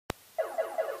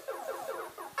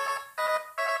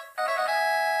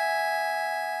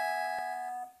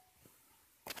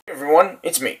everyone,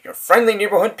 it's me, your friendly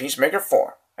neighborhood Peacemaker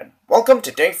 4, and welcome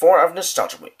to Day 4 of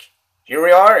Nostalgia Week. Here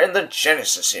we are in the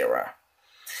Genesis era,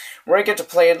 where I get to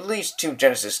play at least 2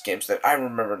 Genesis games that I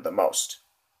remember the most.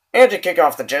 And to kick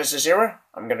off the Genesis era,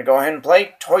 I'm going to go ahead and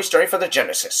play Toy Story for the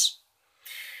Genesis.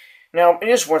 Now, it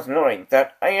is worth noting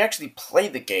that I actually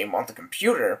played the game on the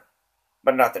computer,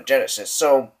 but not the Genesis,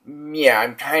 so yeah,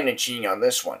 I'm kind of cheating on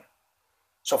this one.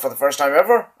 So for the first time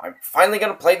ever, I'm finally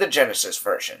going to play the Genesis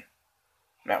version.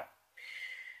 Now,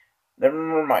 let me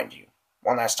remind you,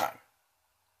 one last time.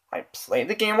 I played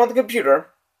the game on the computer,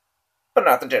 but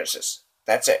not the Genesis.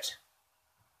 That's it.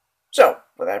 So,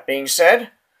 with that being said,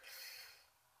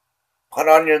 put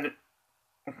on your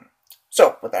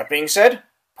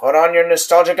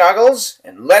nostalgia goggles,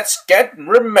 and let's get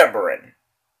remembering.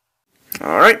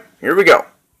 Alright, here we go.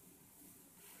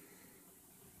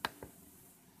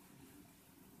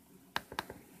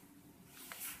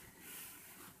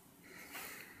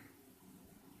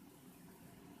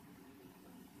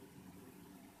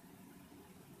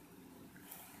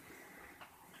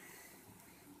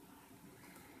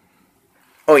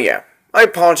 Oh yeah, I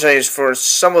apologize for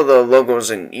some of the logos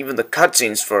and even the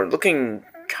cutscenes for looking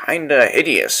kinda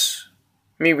hideous.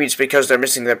 Maybe it's because they're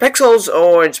missing their pixels,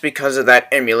 or it's because of that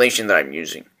emulation that I'm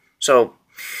using. So,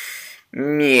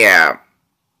 yeah,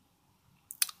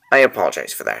 I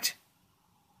apologize for that.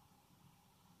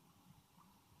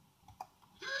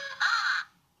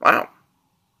 Wow.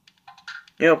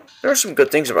 You know, there are some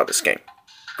good things about this game.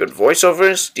 Good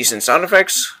voiceovers, decent sound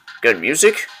effects, good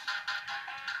music.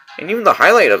 And even the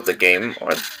highlight of the game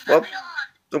are, well,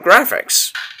 the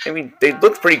graphics. I mean, they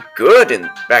looked pretty good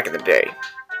back in the day.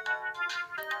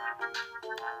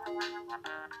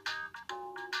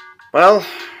 Well,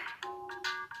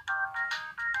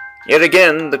 yet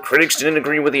again, the critics didn't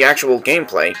agree with the actual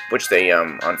gameplay, which they,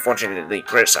 unfortunately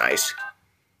criticized.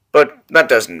 But that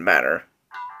doesn't matter.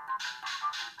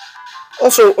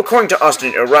 Also, according to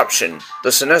Austin Eruption, the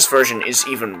SNES version is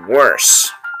even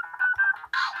worse.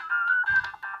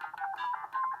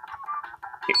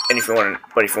 And if you want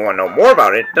to know more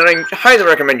about it, then I highly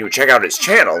recommend you check out his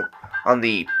channel on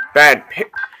the Bad for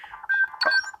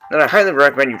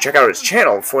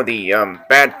the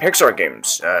Bad Pixar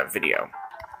Games video.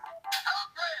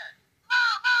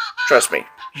 Trust me,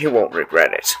 you won't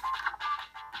regret it.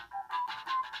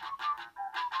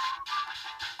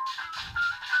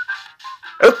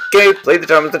 Okay, play the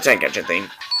Tom with the Tank Engine theme.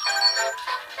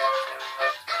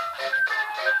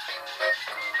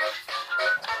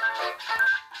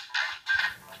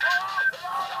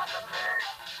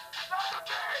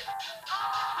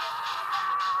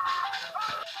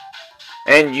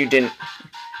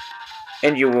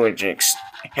 And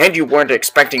you weren't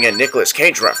expecting a Nicolas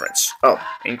Cage reference. Oh,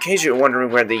 in case you're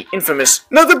wondering where the infamous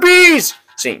 "Not the Bees"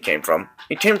 scene came from,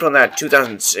 it came from that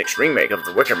 2006 remake of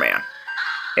The Wicker Man.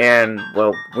 And,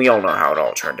 well, we all know how it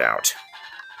all turned out.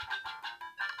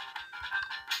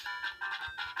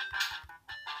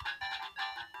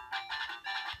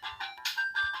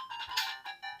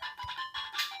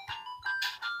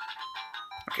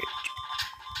 Okay.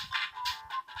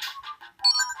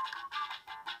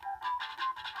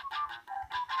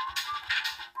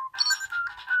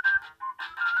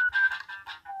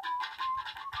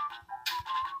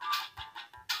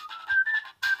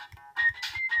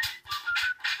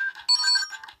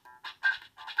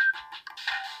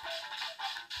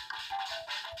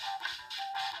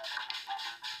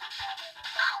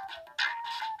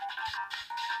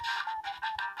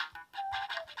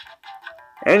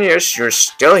 And yes, you're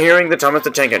still hearing the Tom with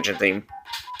the Tank Engine theme.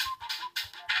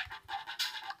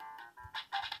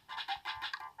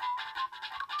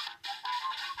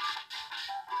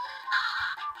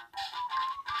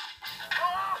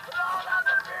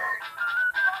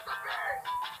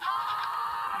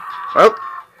 Well,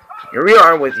 here we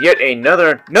are with yet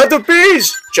another "Not the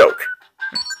Bees" joke.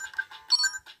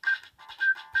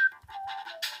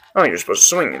 Oh, you're supposed to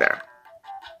swing there.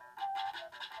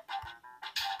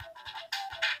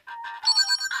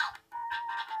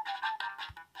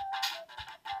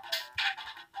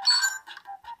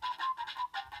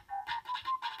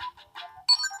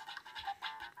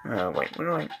 Wait, what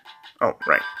do I... Oh,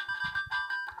 right.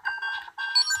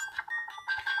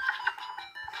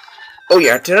 Oh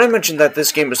yeah, did I mention that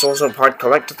this game is also part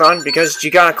collectathon? Because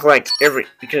you gotta collect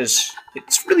because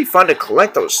it's really fun to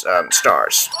collect those,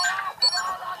 stars.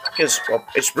 Because, well,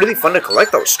 it's really fun to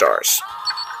collect those stars.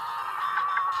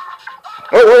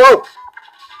 Whoa, whoa, whoa!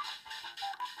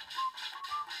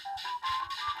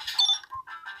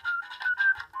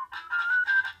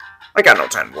 I got no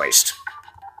time to waste.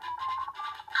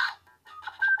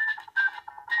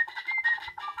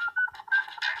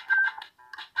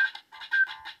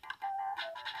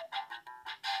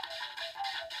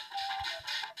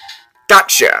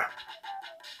 Gotcha!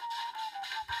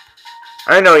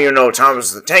 I know you know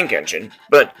Thomas the Tank Engine,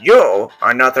 but you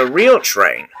are not the real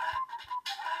train.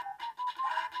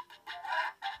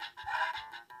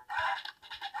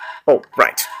 Oh,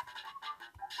 right.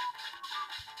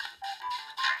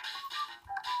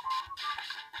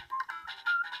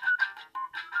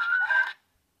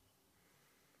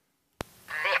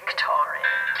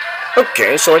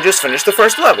 Okay, so I just finished the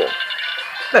first level.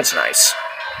 That's nice.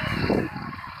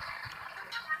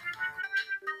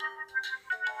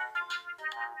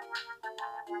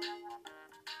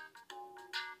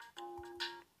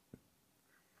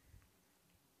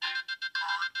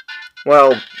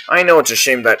 Well, I know it's a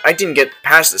shame that I didn't get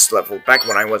past this level back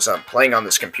when I was playing on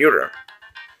this computer.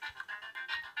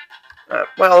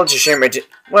 Well, it's a shame I did.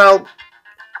 Well,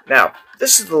 now,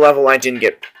 this is the level I didn't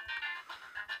get.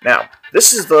 Now,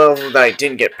 this is the level that I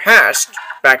didn't get past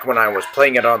back when I was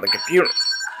playing it on the computer.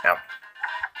 Now,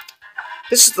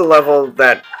 this is the level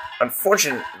that,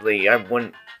 unfortunately, I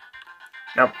wouldn't.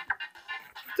 Now,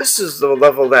 this is the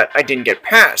level that I didn't get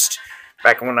past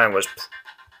back when I was.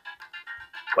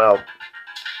 Well,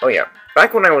 oh yeah,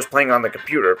 back when I was playing on the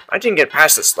computer, I didn't get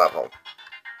past this level.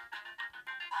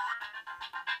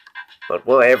 But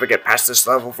will I ever get past this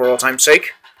level for all time's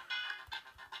sake?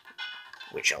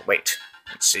 We shall wait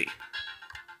and see.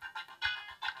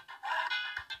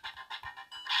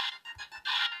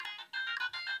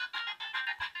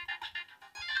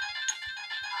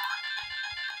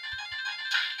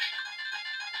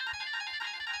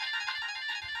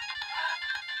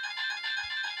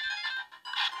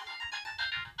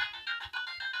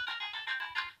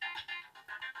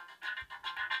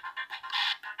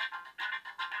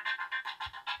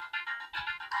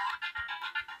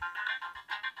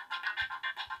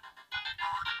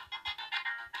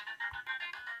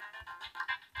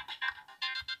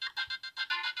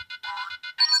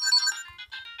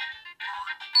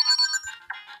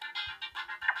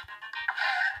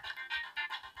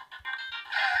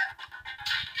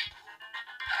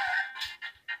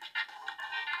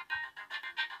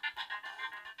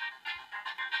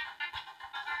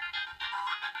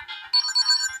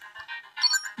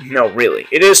 No, really,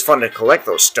 it is fun to collect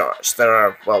those stars that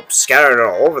are, well, scattered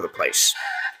all over the place.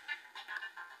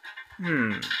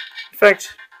 In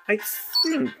fact, I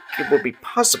think it would be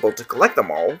possible to collect them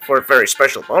all for a very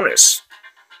special bonus.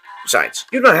 Besides,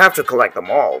 you don't have to collect them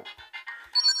all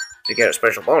to get a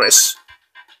special bonus.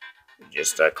 You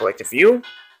just collect a few,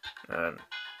 collect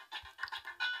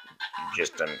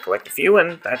a few,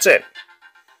 and that's it.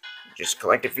 Just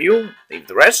collect a few, leave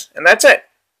the rest, and that's it.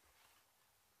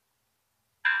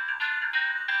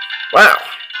 Wow,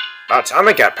 about time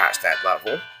I got past that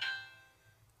level.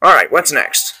 Alright, what's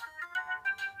next?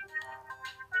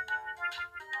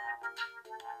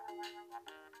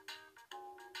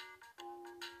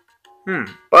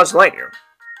 Buzz Lightyear.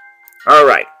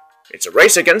 Alright, it's a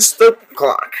race against the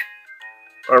clock.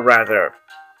 Or rather,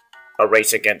 a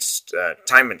race against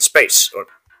time and space. Or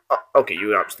okay,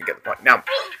 you obviously get the point. Now,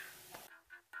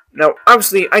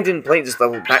 obviously, I didn't play this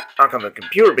level back on the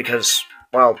computer because,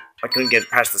 well, I couldn't get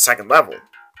past the second level.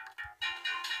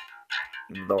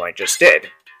 Even though I just did.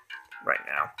 Right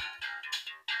now.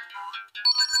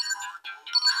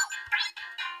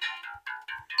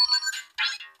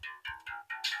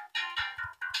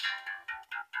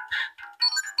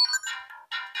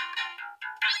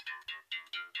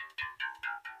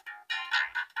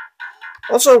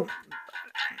 Also,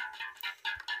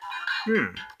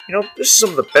 you know, this is some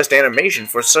of the best animation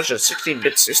for such a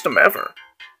 16-bit system ever.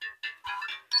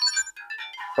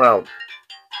 Well,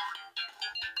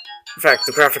 in fact,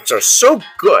 the graphics are so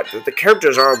good that the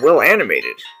characters are well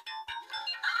animated.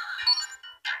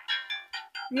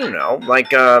 You know,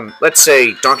 like, let's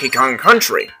say Donkey Kong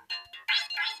Country.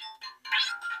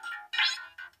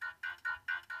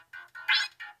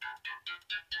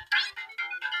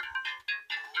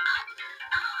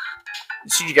 The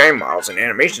CGI models and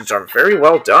animations are very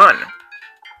well done.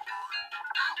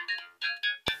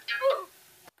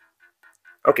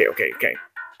 Okay.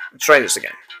 Let's try this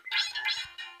again.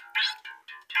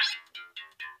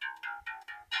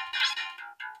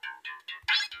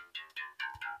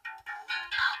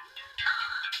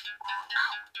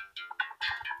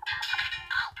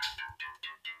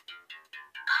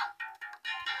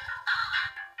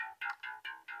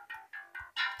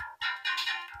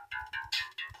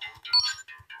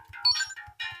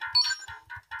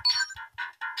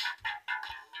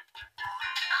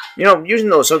 You know, using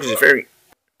those hooks is very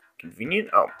convenient.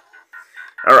 Oh.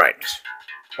 Alright.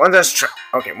 One last try.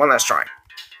 Okay, one last try.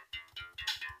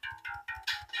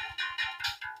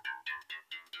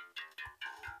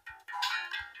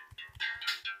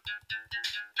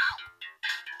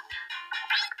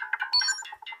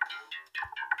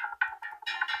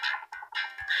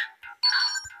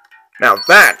 Now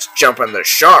that's jumping the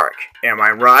shark, am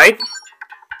I right?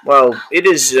 Well, it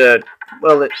is,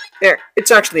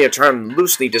 it's actually a term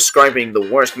loosely describing the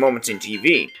worst moments in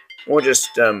TV. Or just,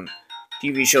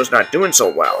 TV shows not doing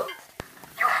so well.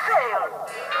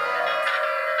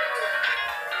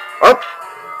 Oh!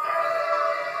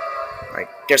 I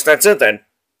guess that's it then.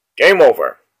 Game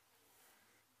over.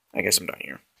 I guess I'm done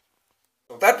here.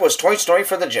 So that was Toy Story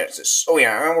for the Genesis. Oh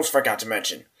yeah, I almost forgot to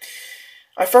mention.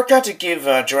 I forgot to give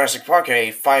Jurassic Park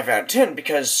a 5 out of 10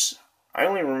 because I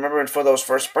only remember it for those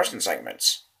first-person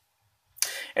segments.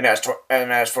 And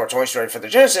as for Toy Story for the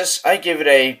Genesis, I give it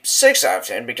a 6 out of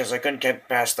 10 because I couldn't get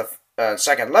past the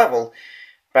second level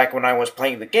back when I was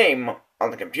playing the game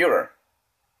on the computer.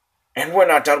 And we're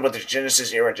not done with the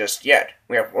Genesis era just yet.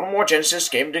 We have one more Genesis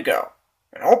game to go.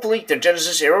 And hopefully the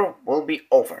Genesis era will be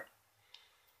over.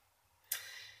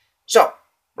 So,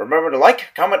 remember to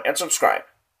like, comment, and subscribe.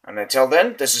 And until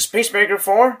then, this is Peacemaker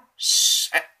 4,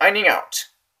 signing out.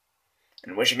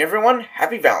 And wishing everyone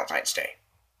Happy Valentine's Day.